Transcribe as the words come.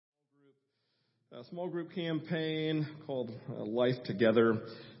A small group campaign called Life Together,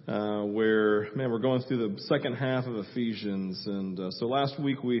 where, we're going through the second half of Ephesians. And so last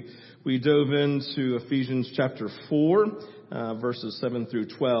week we dove into Ephesians chapter 4, verses 7 through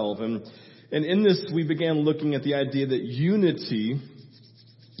 12. And in this, we began looking at the idea that unity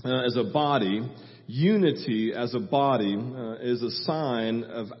as a body is a sign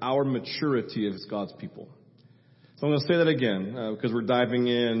of our maturity as God's people. So I'm going to say that again, because we're diving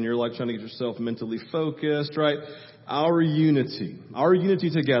in. You're like trying to get yourself mentally focused, right? Our unity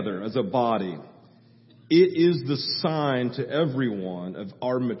together as a body, it is the sign to everyone of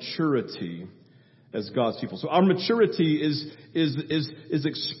our maturity as God's people. So our maturity is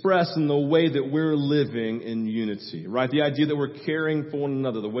expressed in the way that we're living in unity, right? The idea that we're caring for one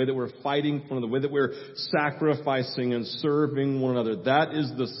another, the way that we're fighting for one another, the way that we're sacrificing and serving one another. That is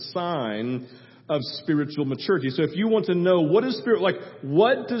the sign of spiritual maturity. So if you want to know what does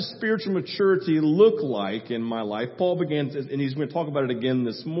spiritual maturity look like in my life, Paul began, and he's going to talk about it again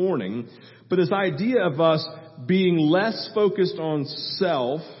this morning, but this idea of us being less focused on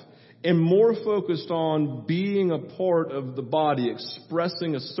self and more focused on being a part of the body,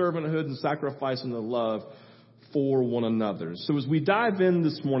 expressing a servanthood and sacrifice and the love for one another. So as we dive in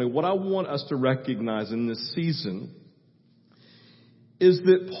this morning, what I want us to recognize in this season is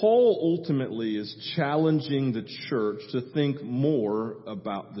that Paul ultimately is challenging the church to think more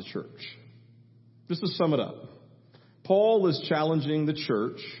about the church. Just to sum it up, Paul is challenging the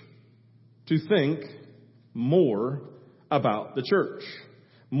church to think more about the church,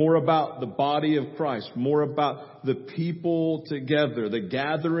 more about the body of Christ, more about the people together, the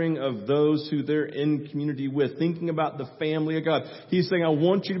gathering of those who they're in community with, thinking about the family of God. He's saying, I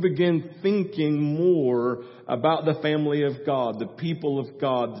want you to begin thinking more about the family of God, the people of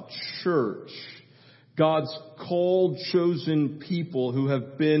God, the church. God's called, chosen people who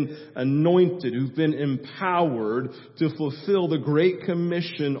have been anointed, who've been empowered to fulfill the Great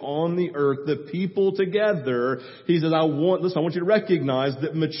Commission on the earth, the people together. He says, I want you to recognize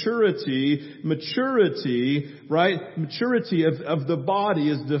that maturity of the body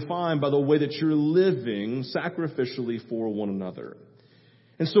is defined by the way that you're living sacrificially for one another.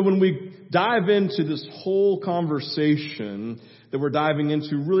 And so when we dive into this whole conversation that we're diving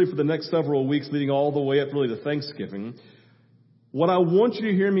into really for the next several weeks leading all the way up really to Thanksgiving, what I want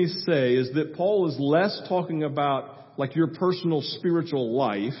you to hear me say is that Paul is less talking about like your personal spiritual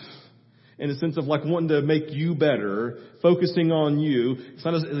life in a sense of like wanting to make you better, focusing on you.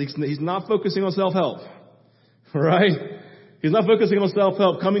 He's not focusing on self-help, right? He's not focusing on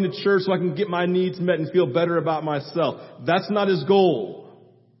self-help, coming to church so I can get my needs met and feel better about myself. That's not his goal.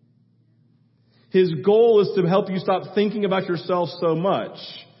 His goal is to help you stop thinking about yourself so much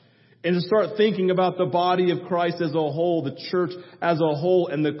and to start thinking about the body of Christ as a whole, the church as a whole,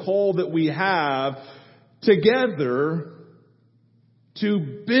 and the call that we have together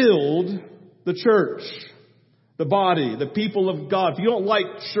to build the church, the body, the people of God. If you don't like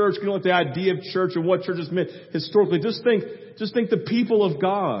church, if you don't like the idea of church and what church has meant historically, just think the people of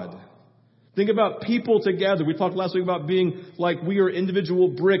God. Think about people together. We talked last week about being like we are individual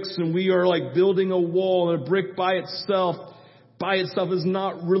bricks and we are like building a wall, and a brick by itself is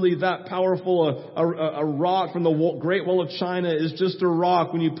not really that powerful. A rock from the Great Wall of China is just a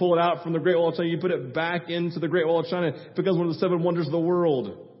rock. When you pull it out from the Great Wall of China, you put it back into the Great Wall of China. It becomes one of the 7 wonders of the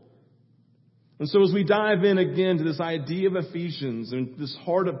world. And so as we dive in again to this idea of Ephesians and this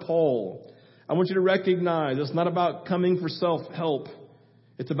heart of Paul, I want you to recognize it's not about coming for self-help.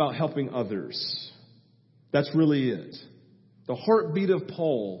 It's about helping others. That's really it. The heartbeat of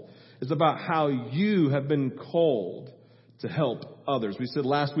Paul is about how you have been called to help others. We said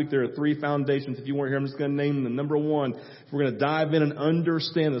last week there are 3 foundations. If you weren't here, I'm just going to name them. Number 1, if we're going to dive in and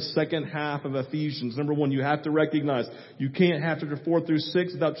understand the second half of Ephesians. Number 1, you have to recognize you can't have chapter 4 through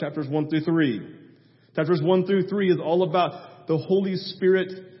 6 without chapters 1 through 3. Chapters 1 through 3 is all about the Holy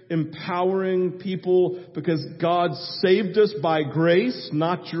Spirit empowering people because God saved us by grace,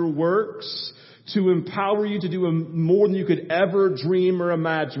 not your works, to empower you to do more than you could ever dream or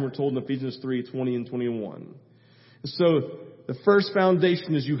imagine, we're told in Ephesians 3:20 and 21. So the first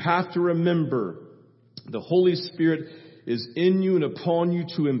foundation is you have to remember the Holy Spirit is in you and upon you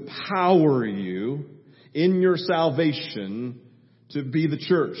to empower you in your salvation to be the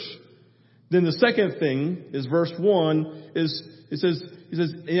church. Then the second thing is verse 1 he says,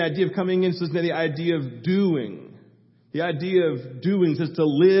 the idea of coming in, says the idea of doing. The idea of doing says to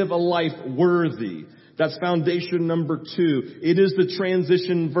live a life worthy. That's foundation number 2. It is the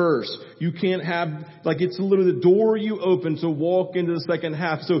transition verse. You can't have, it's literally the door you open to walk into the second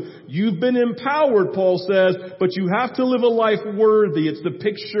half. So you've been empowered, Paul says, but you have to live a life worthy. It's the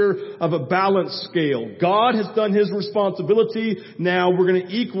picture of a balance scale. God has done his responsibility. Now we're going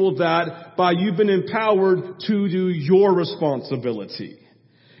to equal that by you've been empowered to do your responsibility.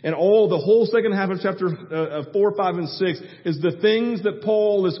 And the whole second half of chapter 4, 5, and 6 is the things that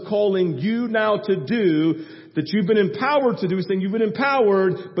Paul is calling you now to do that you've been empowered to do. He's saying you've been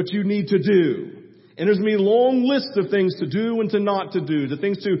empowered, but you need to do. And there's going to be a long list of things to do and to not to do, the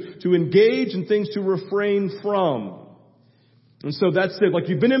things to engage and things to refrain from. And so that's it.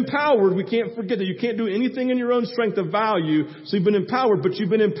 You've been empowered. We can't forget that you can't do anything in your own strength of value. So you've been empowered, but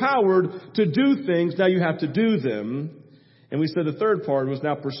you've been empowered to do things. Now you have to do them. And we said the third part was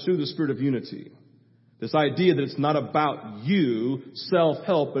now pursue the spirit of unity. This idea that it's not about you,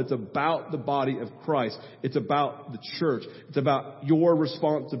 self-help, but it's about the body of Christ. It's about the church. It's about your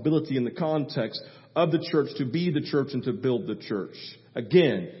responsibility in the context of the church to be the church and to build the church.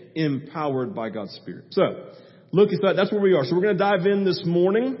 Again, empowered by God's Spirit. So, look at that. That's where we are. So we're going to dive in this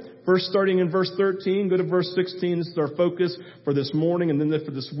morning. First, starting in verse 13, go to verse 16. This is our focus for this morning and then for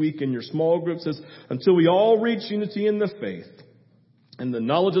this week in your small group. It says, until we all reach unity in the faith and the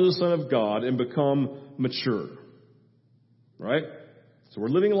knowledge of the Son of God and become mature. Right? So we're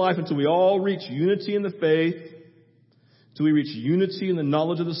living life until we all reach unity in the faith, until we reach unity in the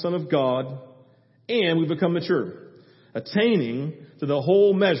knowledge of the Son of God, and we become mature, attaining to the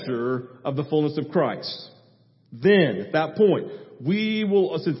whole measure of the fullness of Christ. Then, at that point, we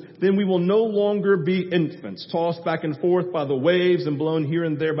will no longer be infants, tossed back and forth by the waves and blown here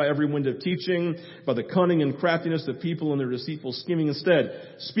and there by every wind of teaching, by the cunning and craftiness of people and their deceitful scheming. Instead,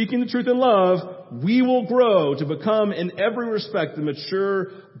 speaking the truth in love, we will grow to become in every respect the mature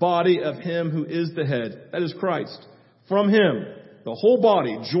body of him who is the head, that is Christ. From him, the whole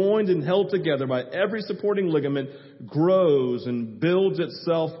body, joined and held together by every supporting ligament, grows and builds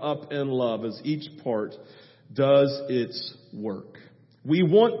itself up in love as each part does its work. We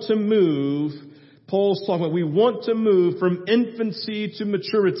want to move, Paul's talking about, we want to move from infancy to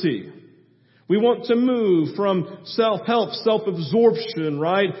maturity. We want to move from self-help, self-absorption,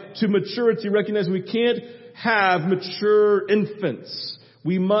 right, to maturity, recognizing we can't have mature infants.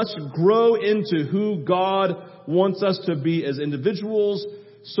 We must grow into who God wants us to be as individuals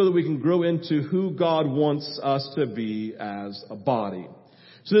so that we can grow into who God wants us to be as a body.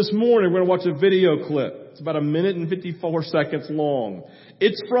 So this morning we're going to watch a video clip. It's about 1 minute and 54 seconds long.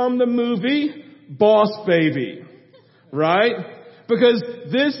 It's from the movie Boss Baby, right? Because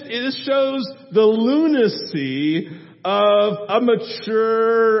this shows the lunacy of a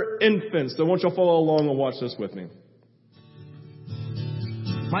mature infant. So I want you to follow along and watch this with me.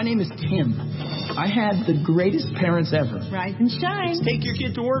 My name is Tim. I had the greatest parents ever. Rise and shine. It's take your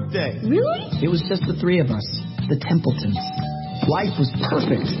kid to work day. Really? It was just the three of us, the Templetons. Life was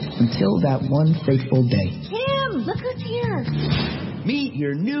perfect until that one fateful day. Tim, look who's here. Meet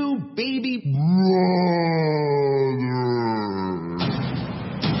your new baby brother.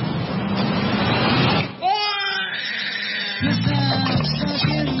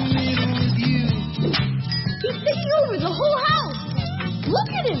 He's taking over the whole house. Look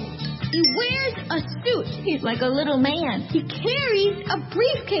at him. He wears a suit. He's like a little man. He carries a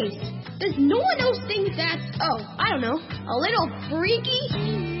briefcase. Does no one else think that's, I don't know, a little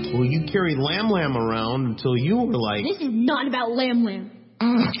freaky? Well, you carried Lamb around until you were like... This is not about Lamb.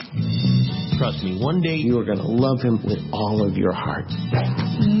 Trust me, one day You are going to love him with all of your heart.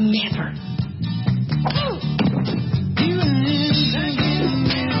 Never.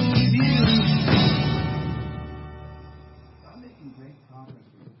 I'm making great progress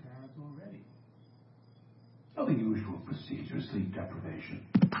with the parents already. Well, the usual procedure, sleep deprivation,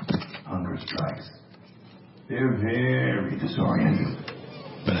 hunger strikes. They're very disoriented.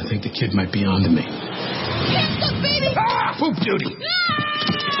 But I think the kid might be on to me. Hands up, baby! Poop duty!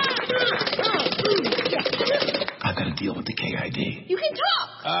 I've got to deal with the KID. You can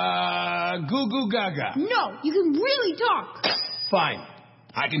talk! Goo goo gaga. No, you can really talk. Fine.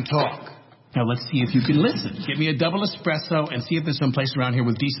 I can talk. Now let's see if you can listen. Give me a double espresso and see if there's some place around here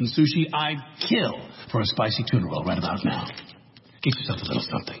with decent sushi. I'd kill for a spicy tuna roll right about now. Get yourself a little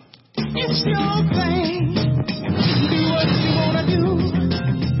something. It's your thing. Do what you want to do.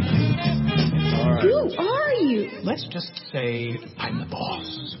 All right. Who are you? Let's just say I'm the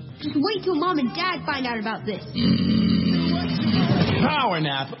boss. Just wait till Mom and Dad find out about this. Power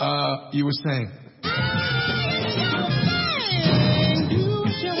nap. You were saying?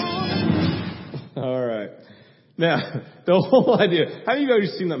 All right. Now, the whole idea. How many of you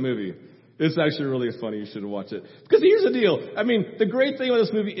guys seen that movie? It's actually really funny. You should watch it. Because here's the deal. I mean, the great thing about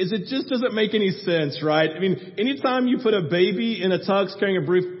this movie is it just doesn't make any sense, right? I mean, anytime you put a baby in a tux carrying a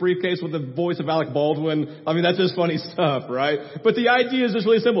briefcase with the voice of Alec Baldwin, I mean, that's just funny stuff, right? But the idea is just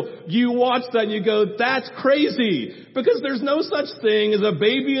really simple. You watch that and you go, that's crazy. Because there's no such thing as a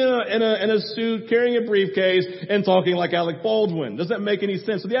baby in a suit carrying a briefcase and talking like Alec Baldwin. Doesn't make any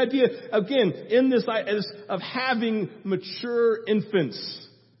sense. So the idea, again, in this of having mature infants,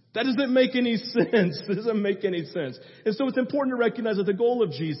 that doesn't make any sense. It doesn't make any sense. And so it's important to recognize that the goal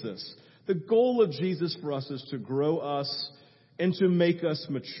of Jesus for us is to grow us and to make us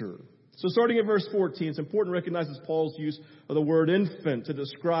mature. So starting at verse 14, it's important to recognize Paul's use of the word infant to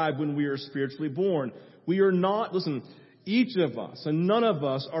describe when we are spiritually born. We are not, listen, each of us and none of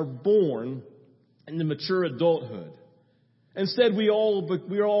us are born into mature adulthood. Instead, we are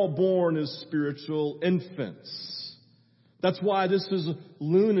all born as spiritual infants. That's why this is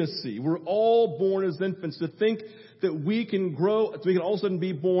lunacy. We're all born as infants. To think that we can grow, we can all of a sudden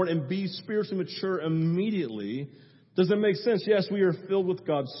be born and be spiritually mature immediately doesn't make sense. Yes, we are filled with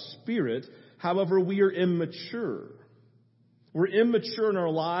God's Spirit. However, we are immature. We're immature and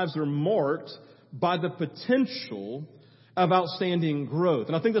our lives are marked by the potential of outstanding growth.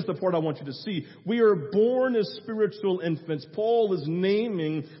 And I think that's the part I want you to see. We are born as spiritual infants. Paul is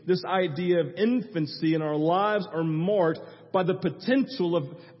naming this idea of infancy, and our lives are marked by the potential of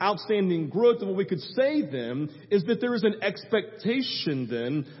outstanding growth. And what we could say then is that there is an expectation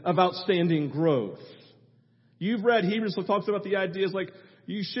then of outstanding growth. You've read Hebrews that talks about the ideas like,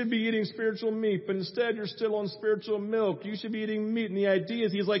 you should be eating spiritual meat, but instead you're still on spiritual milk. You should be eating meat. And the idea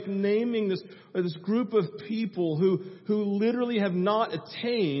is he's like naming this group of people who literally have not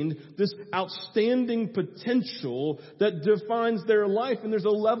attained this outstanding potential that defines their life. And there's a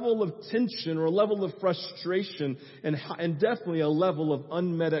level of tension or a level of frustration and definitely a level of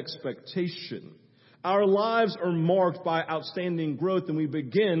unmet expectation. Our lives are marked by outstanding growth, and we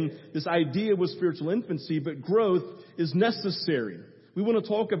begin this idea with spiritual infancy, but growth is necessary. We want to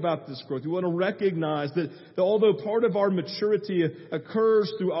talk about this growth. We want to recognize that although part of our maturity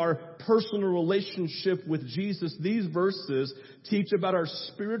occurs through our personal relationship with Jesus, these verses teach about our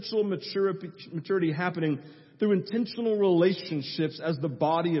spiritual maturity happening through intentional relationships as the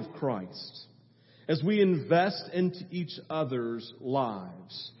body of Christ, as we invest into each other's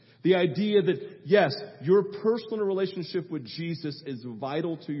lives. The idea that, yes, your personal relationship with Jesus is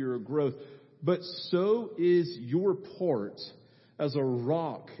vital to your growth, but so is your part as a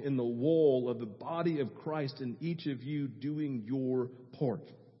rock in the wall of the body of Christ, and each of you doing your part.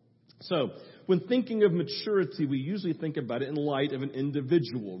 So, when thinking of maturity, we usually think about it in light of an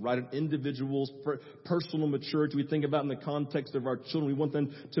individual, right? An individual's personal maturity. We think about in the context of our children. We want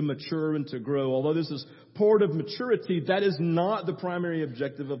them to mature and to grow. Although this is part of maturity, that is not the primary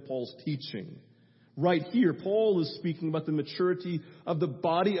objective of Paul's teaching. Right here, Paul is speaking about the maturity of the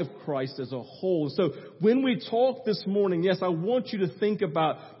body of Christ as a whole. So when we talk this morning, yes, I want you to think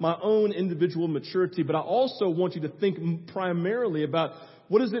about my own individual maturity, but I also want you to think primarily about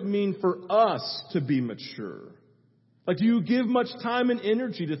what does it mean for us to be mature? Like, do you give much time and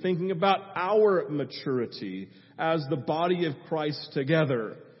energy to thinking about our maturity as the body of Christ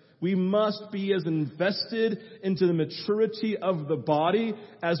together? We must be as invested into the maturity of the body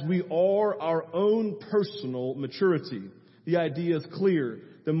as we are our own personal maturity. The idea is clear.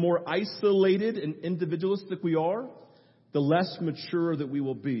 The more isolated and individualistic we are, the less mature that we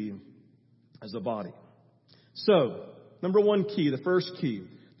will be as a body. So, number one key, the first key.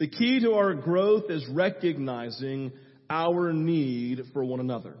 The key to our growth is recognizing our need for one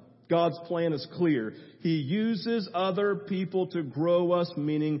another. God's plan is clear. He uses other people to grow us,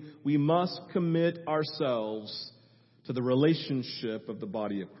 meaning we must commit ourselves to the relationship of the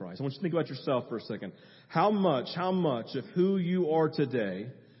body of Christ. I want you to think about yourself for a second. How much of who you are today,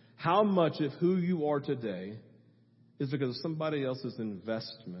 is because of somebody else's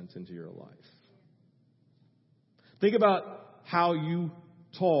investment into your life? Think about how you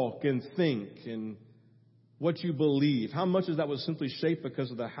talk and think and what you believe. How much of that was simply shaped because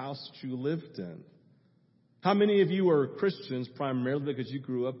of the house that you lived in? How many of you are Christians primarily because you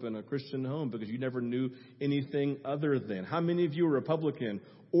grew up in a Christian home, because you never knew anything other than? How many of you are Republican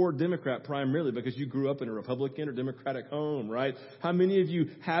or Democrat primarily because you grew up in a Republican or Democratic home, right? How many of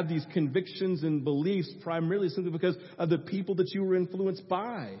you have these convictions and beliefs primarily simply because of the people that you were influenced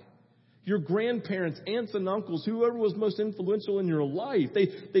by? Your grandparents, aunts and uncles, whoever was most influential in your life,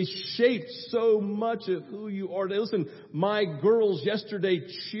 they shaped so much of who you are today. Listen, my girls yesterday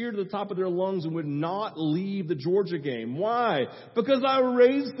cheered at the top of their lungs and would not leave the Georgia game. Why? Because I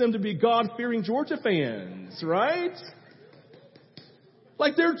raised them to be God-fearing Georgia fans, right?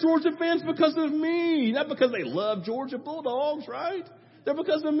 Like they're Georgia fans because of me, not because they love Georgia Bulldogs, right? They're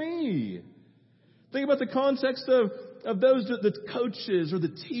because of me. Think about the context of those, the coaches or the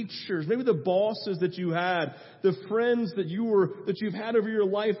teachers, maybe the bosses that you had, the friends that you've had over your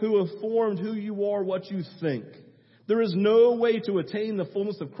life who have formed who you are, what you think. There is no way to attain the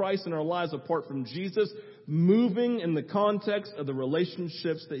fullness of Christ in our lives apart from Jesus moving in the context of the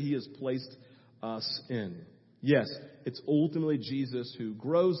relationships that He has placed us in. Yes, it's ultimately Jesus who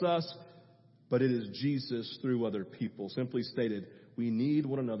grows us, but it is Jesus through other people. Simply stated, we need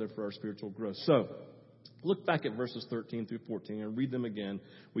one another for our spiritual growth. So, look back at verses 13 through 14 and read them again.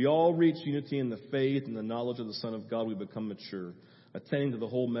 We all reach unity in the faith and the knowledge of the Son of God. We become mature, attaining to the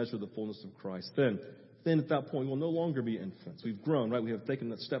whole measure of the fullness of Christ. Then at that point, we'll no longer be infants. We've grown, right? We have taken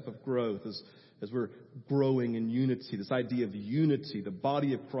that step of growth as we're growing in unity. This idea of unity, the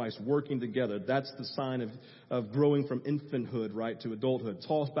body of Christ working together, that's the sign of growing from infanthood, right, to adulthood.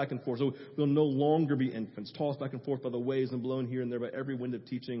 Tossed back and forth. So we'll no longer be infants, tossed back and forth by the waves and blown here and there by every wind of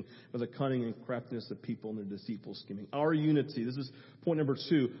teaching, by the cunning and craftiness of people and their deceitful scheming. Our unity, this is point number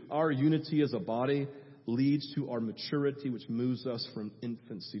 2, our unity as a body leads to our maturity, which moves us from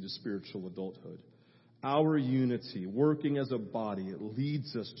infancy to spiritual adulthood. Our unity, working as a body, it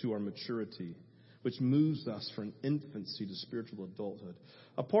leads us to our maturity, which moves us from infancy to spiritual adulthood.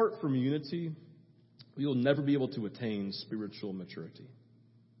 Apart from unity, we will never be able to attain spiritual maturity.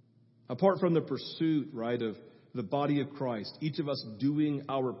 Apart from the pursuit, right, of the body of Christ, each of us doing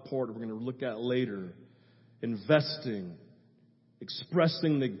our part, we're going to look at later, investing,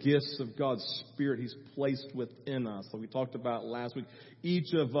 expressing the gifts of God's Spirit He's placed within us, like we talked about last week.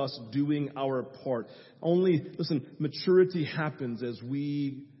 Each of us doing our part. Maturity happens as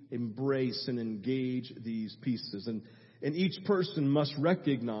we embrace and engage these pieces. And each person must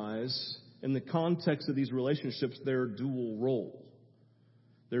recognize, in the context of these relationships, their dual role.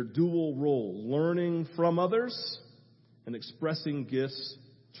 Their dual role, learning from others and expressing gifts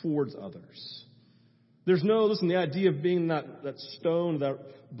towards others. There's the idea of being that stone, that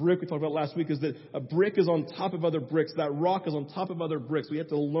brick we talked about last week, is that a brick is on top of other bricks. That rock is on top of other bricks. We have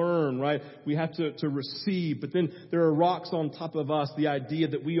to learn, right? We have to receive. But then there are rocks on top of us. The idea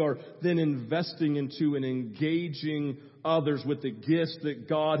that we are then investing into and engaging others with the gifts that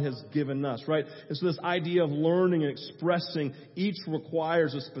God has given us, right? And so this idea of learning and expressing, each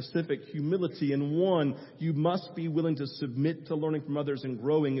requires a specific humility. And one, you must be willing to submit to learning from others and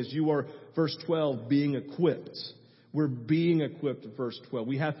growing as you are, verse 12, being equipped. We're being equipped, verse 12.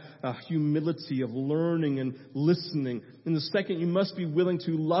 We have a humility of learning and listening. And the second, you must be willing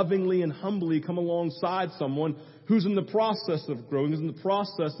to lovingly and humbly come alongside someone who's in the process of growing, who's in the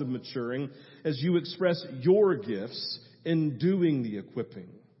process of maturing, as you express your gifts in doing the equipping.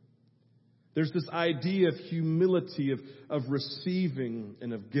 There's this idea of humility, of receiving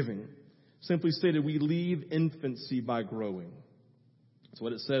and of giving. Simply stated, we leave infancy by growing. That's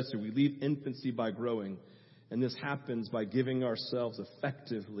what it says here. We leave infancy by growing. And this happens by giving ourselves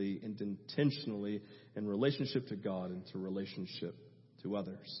effectively and intentionally in relationship to God and to relationship to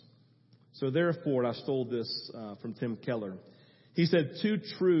others. So therefore, I stole this from Tim Keller. He said, 2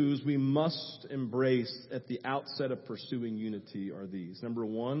 truths we must embrace at the outset of pursuing unity are these. Number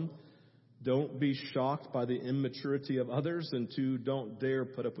 1, don't be shocked by the immaturity of others. And 2, don't dare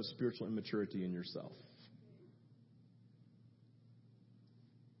put up with spiritual immaturity in yourself.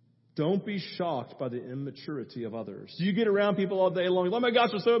 Don't be shocked by the immaturity of others. You get around people all day long, oh my gosh,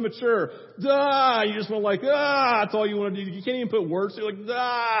 they're so immature. You just want that's all you want to do. You can't even put words. You're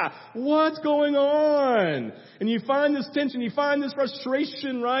like, what's going on? And you find this tension, you find this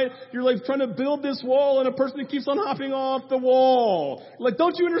frustration, right? You're like trying to build this wall and a person that keeps on hopping off the wall. Like,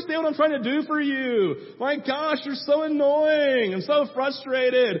 don't you understand what I'm trying to do for you? My gosh, you're so annoying. I'm so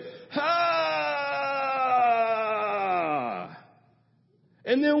frustrated.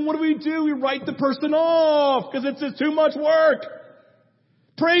 And then what do? We write the person off because it's just too much work.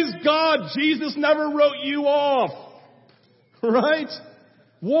 Praise God, Jesus never wrote you off. Right?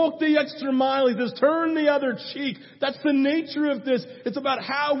 Walk the extra mile. He says, turn the other cheek. That's the nature of this. It's about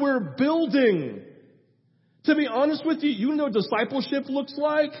how we're building. To be honest with you, you know what discipleship looks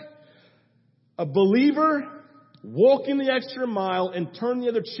like? A believer walking the extra mile and turn the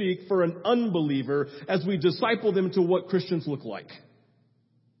other cheek for an unbeliever as we disciple them to what Christians look like.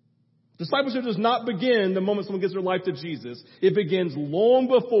 Discipleship does not begin the moment someone gives their life to Jesus. It begins long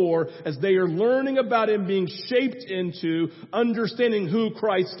before, as they are learning about Him, being shaped into understanding who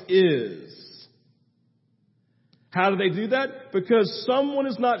Christ is. How do they do that? Because someone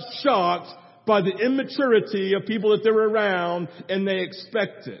is not shocked by the immaturity of people that they're around and they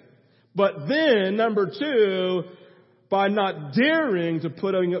expect it. But then, number 2, by not daring to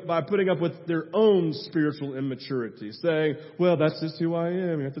putting up with their own spiritual immaturity, saying, well, that's just who I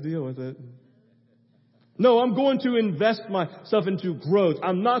am. You have to deal with it. No, I'm going to invest myself into growth.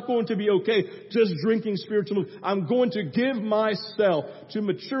 I'm not going to be okay just drinking spiritual milk. I'm going to give myself to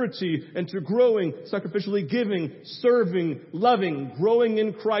maturity and to growing, sacrificially giving, serving, loving, growing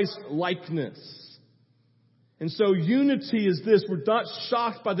in Christ's likeness. And so unity is this. We're not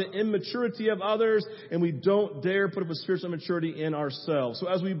shocked by the immaturity of others, and we don't dare put up with spiritual immaturity in ourselves. So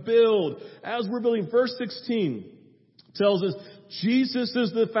as we're building, verse 16 tells us Jesus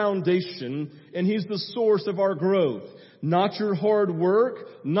is the foundation, and He's the source of our growth. Not your hard work,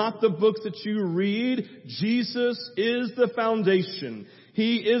 not the books that you read. Jesus is the foundation.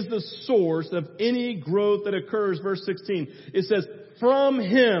 He is the source of any growth that occurs. Verse 16, it says, from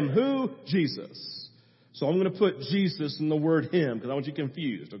Him. Who? Jesus. So I'm going to put Jesus in the word Him because I want you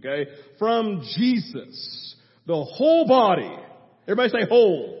confused, okay? From Jesus, the whole body. Everybody say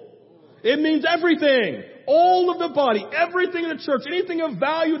whole. It means everything. All of the body, everything in the church, anything of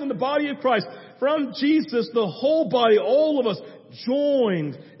value in the body of Christ. From Jesus, the whole body, all of us,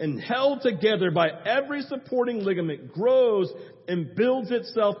 joined and held together by every supporting ligament, grows and builds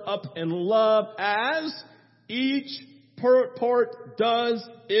itself up in love as each part does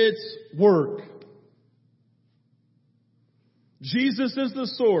its work. Jesus is the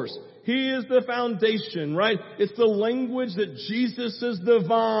source. He is the foundation, right? It's the language that Jesus is the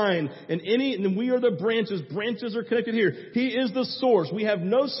vine. And we are the branches. Branches are connected here. He is the source. We have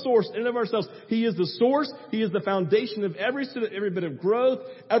no source in and of ourselves. He is the source. He is the foundation of every bit of growth.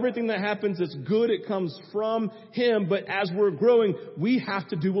 Everything that happens that's good, it comes from Him. But as we're growing, we have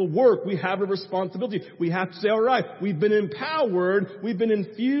to do a work. We have a responsibility. We have to say, all right, we've been empowered. We've been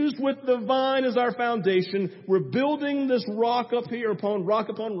infused with the vine as our foundation. We're building this rock up here upon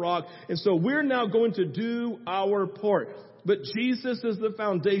rock. And so we're now going to do our part. But Jesus is the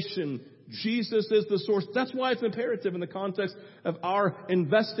foundation. Jesus is the source. That's why it's imperative in the context of our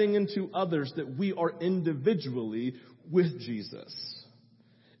investing into others that we are individually with Jesus.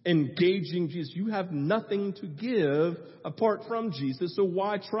 Engaging Jesus. You have nothing to give apart from Jesus, so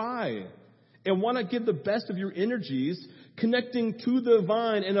why try? And why not give the best of your energies connecting to the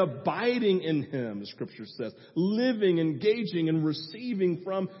vine and abiding in Him, the Scripture says. Living, engaging, and receiving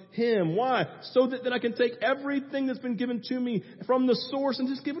from Him. Why? So that then I can take everything that's been given to me from the source and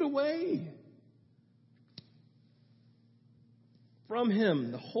just give it away. From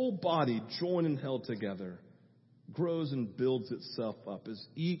Him, the whole body, joined and held together, grows and builds itself up as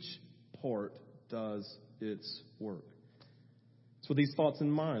each part does its work. So with these thoughts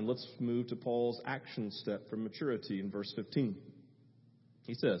in mind, let's move to Paul's action step for maturity in verse 15.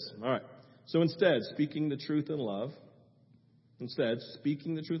 He says, all right, so instead, speaking the truth in love,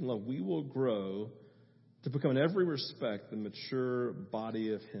 we will grow to become in every respect the mature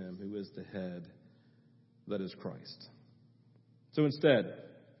body of Him who is the head, that is Christ. So instead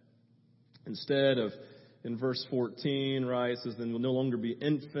of, in verse 14, right, it says, then we'll no longer be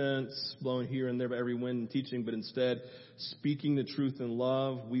infants, blown here and there by every wind and teaching, but instead, speaking the truth in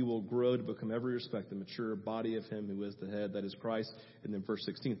love, we will grow to become every respect the mature body of Him who is the head, that is Christ. And then verse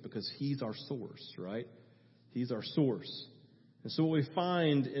 16, because He's our source, right? He's our source. And so what we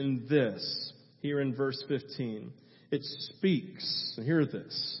find in this, here in verse 15, it speaks, and hear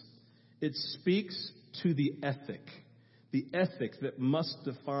this, it speaks to the ethic that must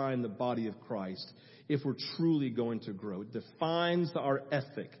define the body of Christ if we're truly going to grow. It defines our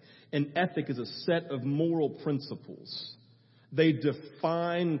ethic. An ethic is a set of moral principles. They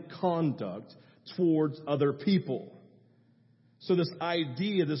define conduct towards other people. So this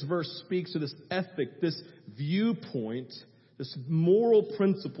idea, this verse speaks to this ethic, this viewpoint, this moral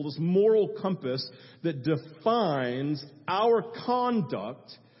principle, this moral compass that defines our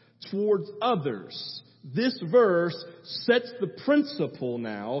conduct towards others. This verse sets the principle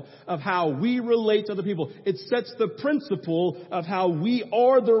now of how we relate to other people. It sets the principle of how we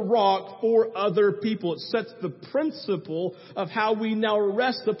are the rock for other people. It sets the principle of how we now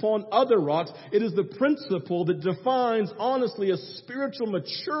rest upon other rocks. It is the principle that defines, honestly, a spiritual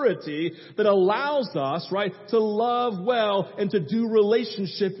maturity that allows us, right, to love well and to do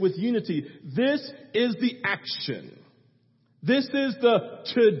relationship with unity. This is the action. This is the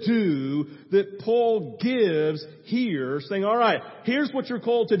to-do that Paul gives here, saying, all right, here's what you're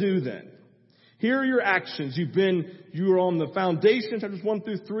called to do then. Here are your actions. You are on the foundation, chapters 1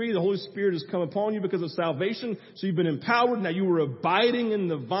 through 3. The Holy Spirit has come upon you because of salvation. So you've been empowered. Now you are abiding in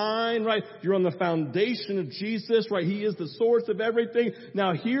the vine, right? You're on the foundation of Jesus, right? He is the source of everything.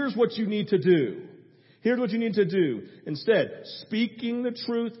 Now here's what you need to do. Here's what you need to do. Instead, speaking the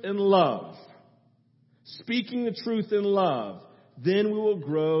truth in love. speaking the truth in love, then we will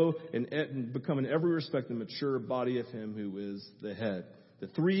grow and become in every respect the mature body of Him who is the head. The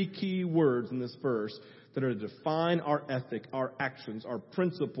three key words in this verse that are to define our ethic, our actions, our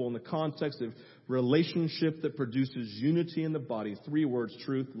principle in the context of relationship that produces unity in the body. Three words: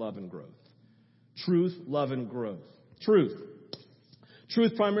 truth, love, and growth. Truth, love, and growth. Truth.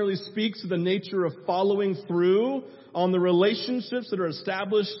 Truth primarily speaks to the nature of following through on the relationships that are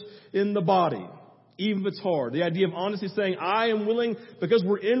established in the body, even if it's hard. The idea of honesty, saying, I am willing, because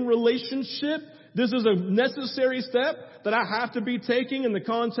we're in relationship, this is a necessary step that I have to be taking in the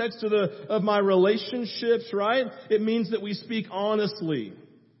context of my relationships, right? It means that we speak honestly.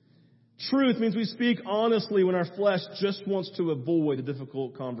 Truth means we speak honestly when our flesh just wants to avoid the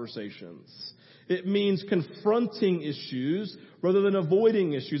difficult conversations. It means confronting issues rather than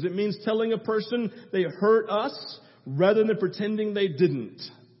avoiding issues. It means telling a person they hurt us rather than pretending they didn't.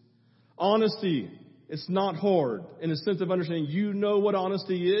 Honesty, it's not hard in a sense of understanding. You know what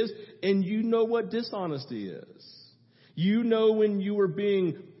honesty is, and you know what dishonesty is. You know when you are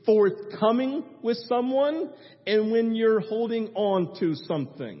being forthcoming with someone and when you're holding on to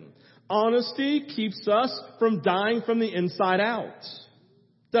something. Honesty keeps us from dying from the inside out,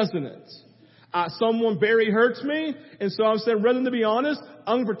 doesn't it? Barry hurts me, and so I'm saying, rather than to be honest,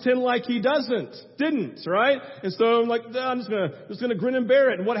 I'm going to pretend like he didn't, right? And so I'm like, I'm just gonna grin and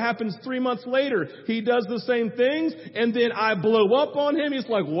bear it. And what happens 3 months later? He does the same things, and then I blow up on him. He's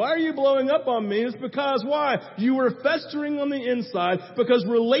like, why are you blowing up on me? It's because, why? You were festering on the inside because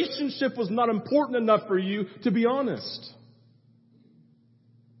relationship was not important enough for you to be honest.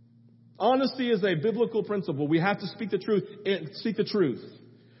 Honesty is a biblical principle. We have to speak the truth.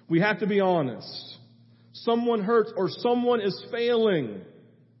 We have to be honest. Someone hurts or someone is failing.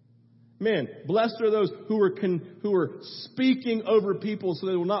 Man, blessed are those who are speaking over people so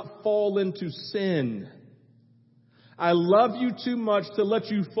they will not fall into sin. I love you too much to let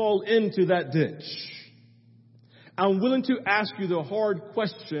you fall into that ditch. I'm willing to ask you the hard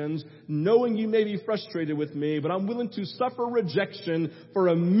questions, knowing you may be frustrated with me, but I'm willing to suffer rejection for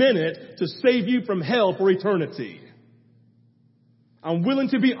a minute to save you from hell for eternity. I'm willing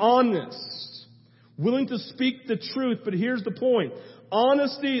to be honest, willing to speak the truth, but here's the point.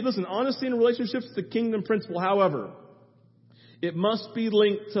 Honesty in relationships is the kingdom principle. However, it must be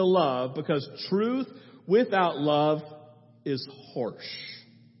linked to love, because truth without love is harsh.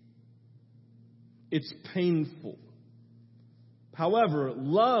 It's painful. However,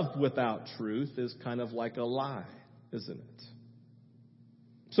 love without truth is kind of like a lie, isn't it?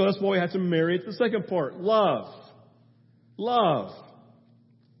 So that's why we have to marry it to the second part. Love.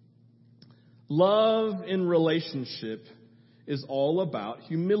 Love in relationship is all about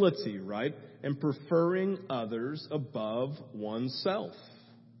humility, right? And preferring others above oneself.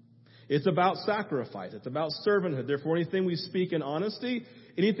 It's about sacrifice. It's about servanthood. Therefore, anything we speak in honesty,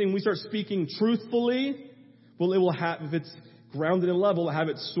 anything we start speaking truthfully, well, it will have, if it's grounded in love, it will have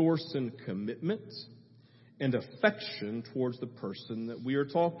its source in commitment and affection towards the person that we are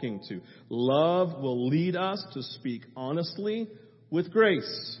talking to. Love will lead us to speak honestly with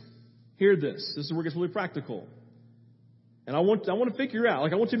grace. Hear this. This is where it gets really practical. And I want to figure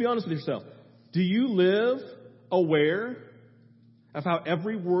out, I want you to be honest with yourself. Do you live aware of how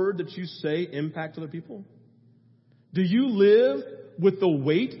every word that you say impacts other people? Do you live with the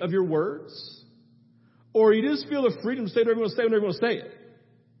weight of your words? Or you just feel the freedom to say whatever you want to say whenever you want to say it?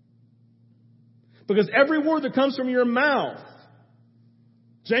 Because every word that comes from your mouth,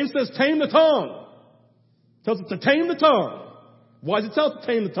 James says, tame the tongue. Tells us to tame the tongue. Why does it tell us to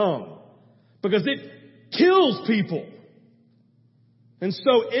tame the tongue? Because it kills people. And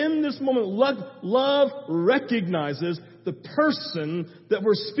so in this moment, love recognizes the person that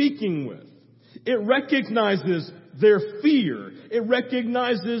we're speaking with. It recognizes their fear. It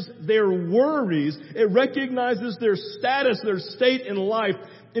recognizes their worries. It recognizes their status, their state in life.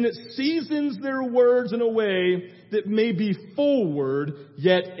 And it seasons their words in a way that may be forward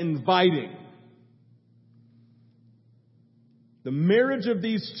yet inviting. The marriage of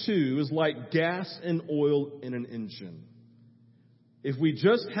these two is like gas and oil in an engine. If we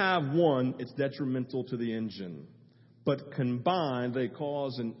just have one, it's detrimental to the engine. But combined, they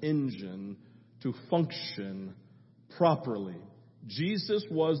cause an engine to function properly. Jesus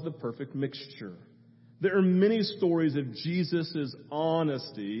was the perfect mixture. There are many stories of Jesus'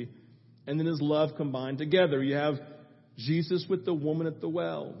 honesty and then his love combined together. You have Jesus with the woman at the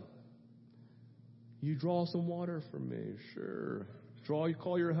well. You draw some water for me. Sure. You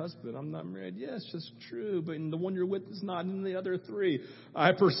call your husband. I'm not married. Yes, that's true. But the one you're with is not in the other three.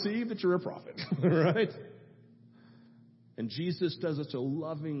 I perceive that you're a prophet. Right? And Jesus does such a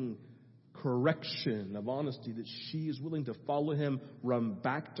loving, correction, of honesty, that she is willing to follow him, run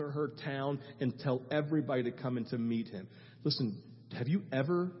back to her town, and tell everybody to come and to meet him. Listen, have you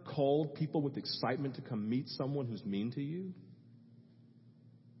ever called people with excitement to come meet someone who's mean to you?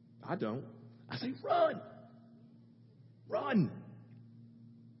 I don't. I say, run. Run.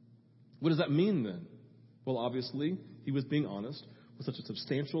 What does that mean then? Well, obviously, he was being honest with such a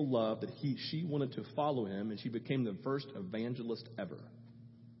substantial love that she wanted to follow him, and she became the first evangelist ever.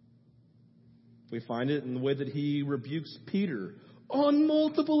 We find it in the way that he rebukes Peter on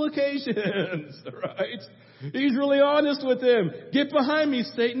multiple occasions, right? He's really honest with him. Get behind me,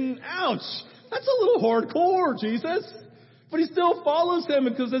 Satan. Ouch. That's a little hardcore, Jesus. But he still follows him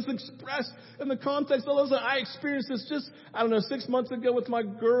because it's expressed in the context. I experienced this just, 6 months ago with my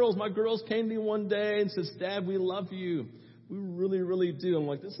girls. My girls came to me one day and said, Dad, we love you. We really, really do. I'm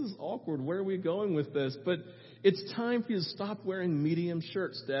like, this is awkward. Where are we going with this? But it's time for you to stop wearing medium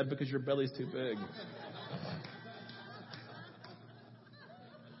shirts, Dad, because your belly's too big.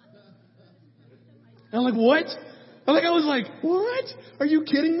 And I'm like, what? I was like, what? Are you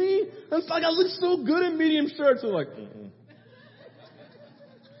kidding me? I look so good in medium shirts. I'm like,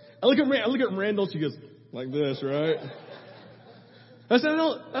 I look at Randall. She goes like this, right? I said, I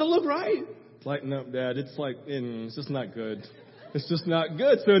don't look right. It's like, no, Dad. It's like, it's just not good. It's just not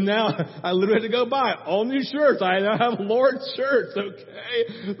good. So now I literally had to go buy all new shirts. I now have Lord's shirts,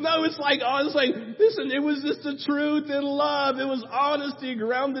 okay? No, it's like, listen, it was just the truth and love. It was honesty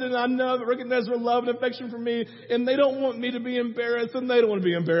grounded in I know that recognize their love and affection for me, and they don't want me to be embarrassed, and they don't want to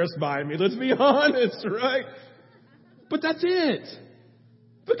be embarrassed by me. Let's be honest, right? But that's it.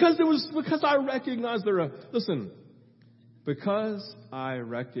 Because I recognize because I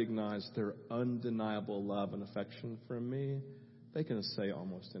recognize their undeniable love and affection for me, they can say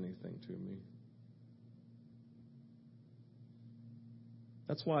almost anything to me.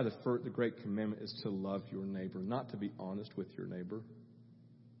 That's why the great commandment is to love your neighbor, not to be honest with your neighbor.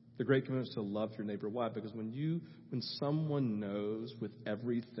 The great commandment is to love your neighbor. Why? Because when someone knows with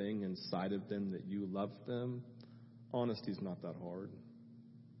everything inside of them that you love them, honesty is not that hard.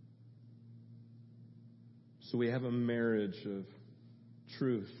 So we have a marriage of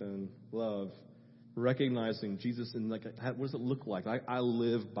truth and love, recognizing Jesus and what does it look like? I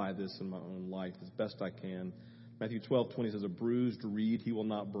live by this in my own life as best I can. Matthew 12:20 says, a bruised reed he will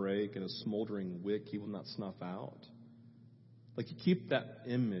not break, and a smoldering wick he will not snuff out. You keep that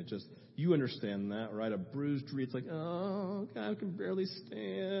image. You understand that, right? A bruised reed, it's like, oh, God, I can barely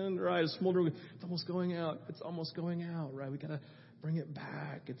stand, right? A smoldering wick, it's almost going out. It's almost going out, right? We got to bring it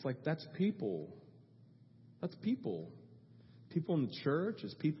back. It's like, that's people. That's people. People in the church,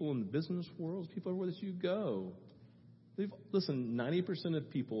 it's people in the business world, it's people everywhere that you go. Listen, 90%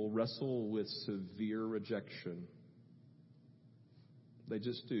 of people wrestle with severe rejection. They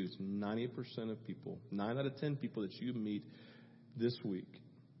just do. It's 90% of people. 9 out of 10 people that you meet this week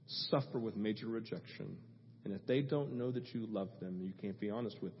suffer with major rejection. And if they don't know that you love them, you can't be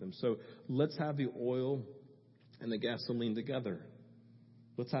honest with them. So let's have the oil and the gasoline together.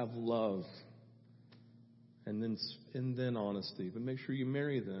 Let's have love. And then honesty. But make sure you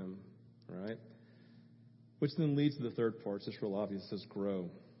marry them, right? Which then leads to the third part. It's just real obvious. It says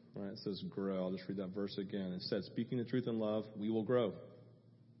grow. Right? It says grow. I'll just read that verse again. It says, speaking the truth in love, we will grow.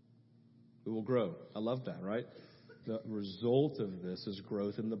 We will grow. I love that, right? The result of this is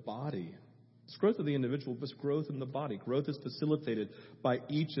growth in the body. It's growth of the individual, but it's growth in the body. Growth is facilitated by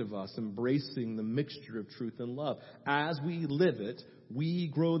each of us embracing the mixture of truth and love. As we live it, we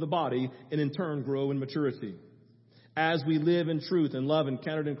grow the body and in turn grow in maturity. As we live in truth and love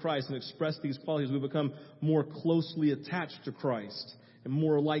encountered in Christ and express these qualities, we become more closely attached to Christ and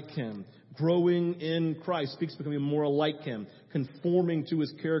more like Him. Growing in Christ speaks becoming more like Him, conforming to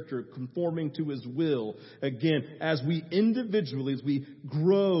His character, conforming to His will. Again, as we individually, as we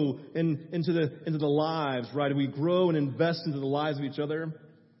grow into the lives, right? We grow and invest into the lives of each other.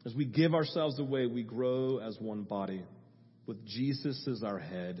 As we give ourselves away, we grow as one body, with Jesus as our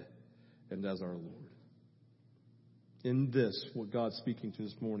head and as our Lord. In this, what God's speaking to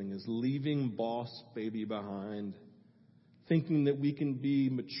this morning is leaving boss baby behind, thinking that we can be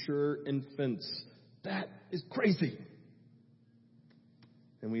mature infants. That is crazy.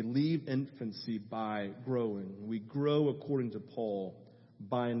 And we leave infancy by growing. We grow, according to Paul,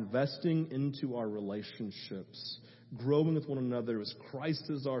 by investing into our relationships, growing with one another as Christ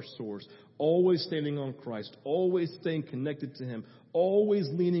is our source, always standing on Christ, always staying connected to Him, always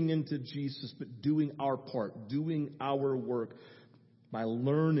leaning into Jesus, but doing our part, doing our work by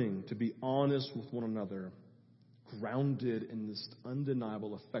learning to be honest with one another, grounded in this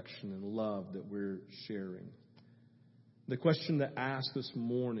undeniable affection and love that we're sharing. The question to ask this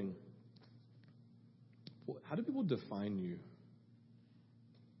morning how do people define you?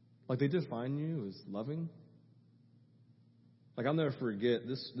 Like, they define you as loving? Like, I'll never forget,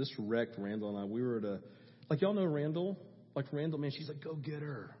 this wrecked Randall and I. We were at like, y'all know Randall? Like, Randall, man, she's a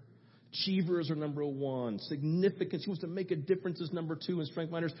go-getter. Achievers are number 1. Significance, she wants to make a difference is number 2 in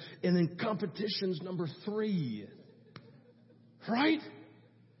Strength Finders. And then competition's number 3. Right?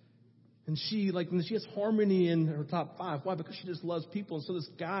 And she has harmony in her top 5. Why? Because she just loves people. And so this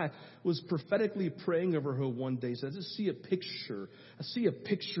guy was prophetically praying over her one day. He said, I just see a picture. I see a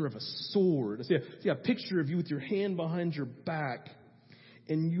picture of a sword. I see a picture of you with your hand behind your back.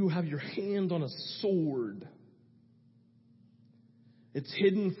 And you have your hand on a sword. It's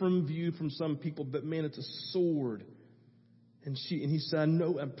hidden from view from some people, but man, it's a sword. And he said, I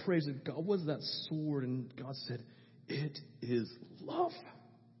know, I praised God, what is that sword? And God said, it is love.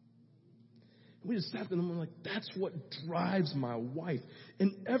 We just sat there and I'm like, that's what drives my wife.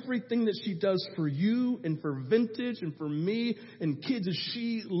 And everything that she does for you and for Vintage and for me and kids is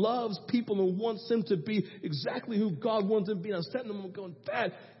she loves people and wants them to be exactly who God wants them to be. And I'm sitting there and going,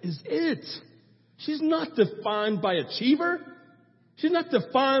 that is it. She's not defined by achiever. She's not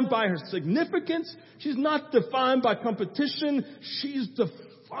defined by her significance. She's not defined by competition. She's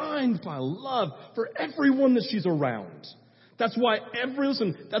defined by love for everyone that she's around. That's why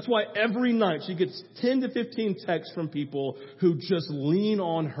every night she gets 10 to 15 texts from people who just lean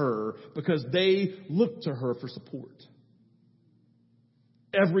on her because they look to her for support.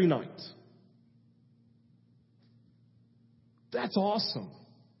 Every night. That's awesome.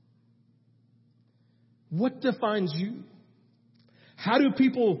 What defines you? How do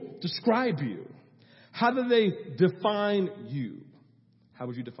people describe you? How do they define you? How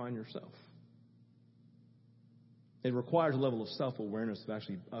would you define yourself? It requires a level of self-awareness of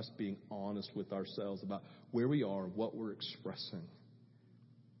actually us being honest with ourselves about where we are, what we're expressing.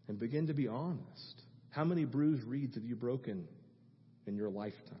 And begin to be honest. How many bruised reeds have you broken in your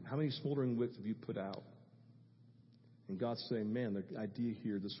lifetime? How many smoldering wicks have you put out? And God's saying, man, the idea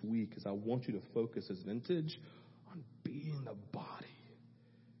here this week is I want you to focus as Vintage on being the body.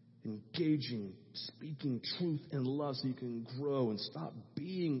 Engaging, speaking truth and love so you can grow and stop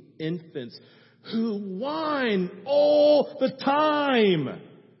being infants who whine all the time.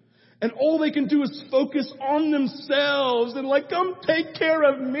 And all they can do is focus on themselves and like, come take care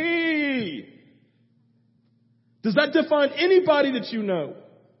of me. Does that define anybody that you know?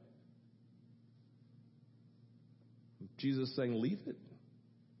 Jesus is saying, leave it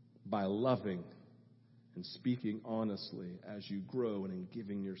by loving and speaking honestly as you grow and in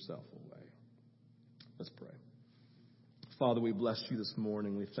giving yourself away. Let's pray. Father, we bless you this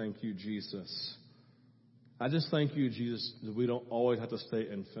morning. We thank you, Jesus. I just thank you, Jesus, that we don't always have to stay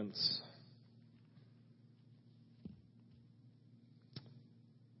infants.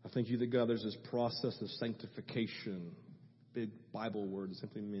 I thank you that, God, there's this process of sanctification. Big Bible word. It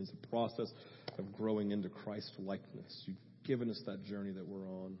simply means the process of growing into Christ likeness. You've given us that journey that we're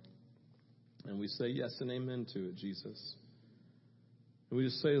on. And we say yes and amen to it, Jesus. And we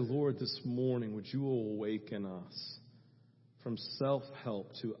just say, Lord, this morning, would you awaken us from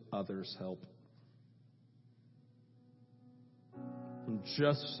self-help to others' help? From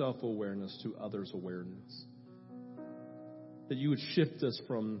just self-awareness to others' awareness. That you would shift us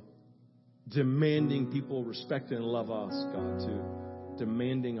from demanding people respect and love us, God, to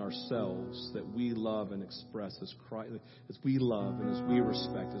demanding ourselves that we love and express as Christ, as we love and as we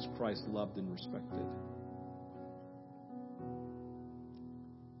respect as Christ loved and respected.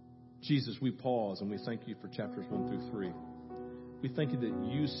 Jesus, we pause and we thank you for chapters 1 through 3. We thank you that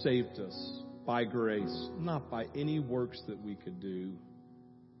you saved us by grace, not by any works that we could do,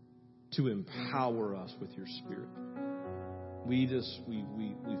 to empower us with your Spirit. We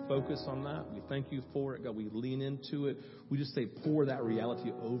focus on that. We thank you for it, God. We lean into it. We just say, pour that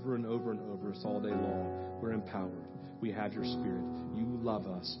reality over and over and over us all day long. We're empowered. We have your Spirit. You love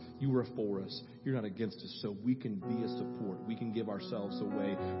us. You are for us. You're not against us. So we can be a support. We can give ourselves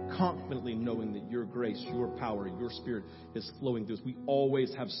away, confidently knowing that your grace, your power, your Spirit is flowing through us. We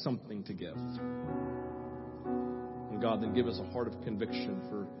always have something to give. And God, then give us a heart of conviction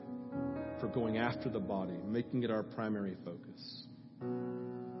for going after the body, making it our primary focus.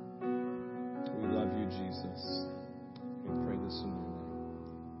 We love you, Jesus. We pray this in your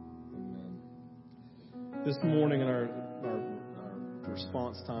name. Amen. This morning in our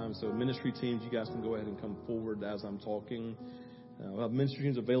response time, so ministry teams, you guys can go ahead and come forward as I'm talking. We'll have ministry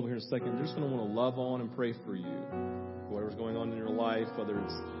teams available here in a second. They're just going to want to love on and pray for you. Whatever's going on in your life, whether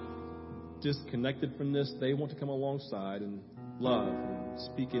it's disconnected from this, they want to come alongside and love and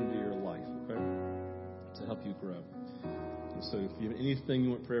speak into your life, okay, to help you grow. And so if you have anything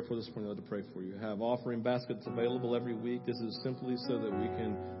you want prayer for this morning, I'd like to pray for you. Have offering baskets available every week. This is simply so that we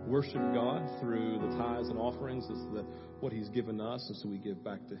can worship God through the tithes and offerings. This is what He's given us, and so we give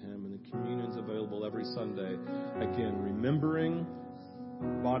back to Him. And the communion's available every Sunday. Again, remembering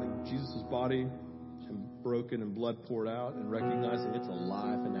Jesus' body and broken and blood poured out, and recognizing it's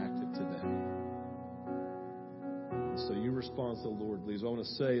alive and active today. And so you respond as the Lord leads. What I want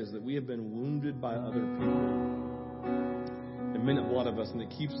to say is that we have been wounded by other people. And a lot of us, and it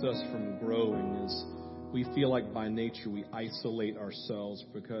keeps us from growing, is we feel like by nature we isolate ourselves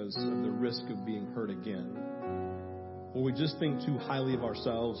because of the risk of being hurt again. Or we just think too highly of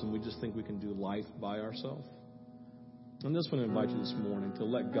ourselves and we just think we can do life by ourselves. And I just want to invite you this morning to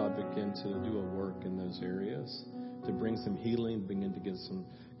let God begin to do a work in those areas, to bring some healing, begin to get some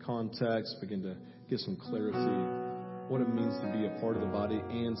context, begin to get some clarity, what it means to be a part of the body,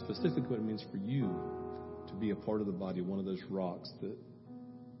 and specifically what it means for you to be a part of the body, one of those rocks that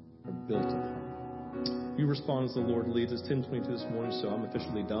are built upon. You respond as the Lord leads. It's 10:22 this morning, so I'm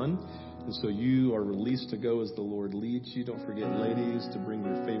officially done. And so you are released to go as the Lord leads you. Don't forget, ladies, to bring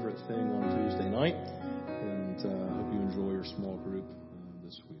your favorite thing on Tuesday night. And I hope you enjoy your small group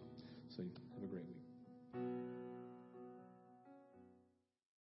this week.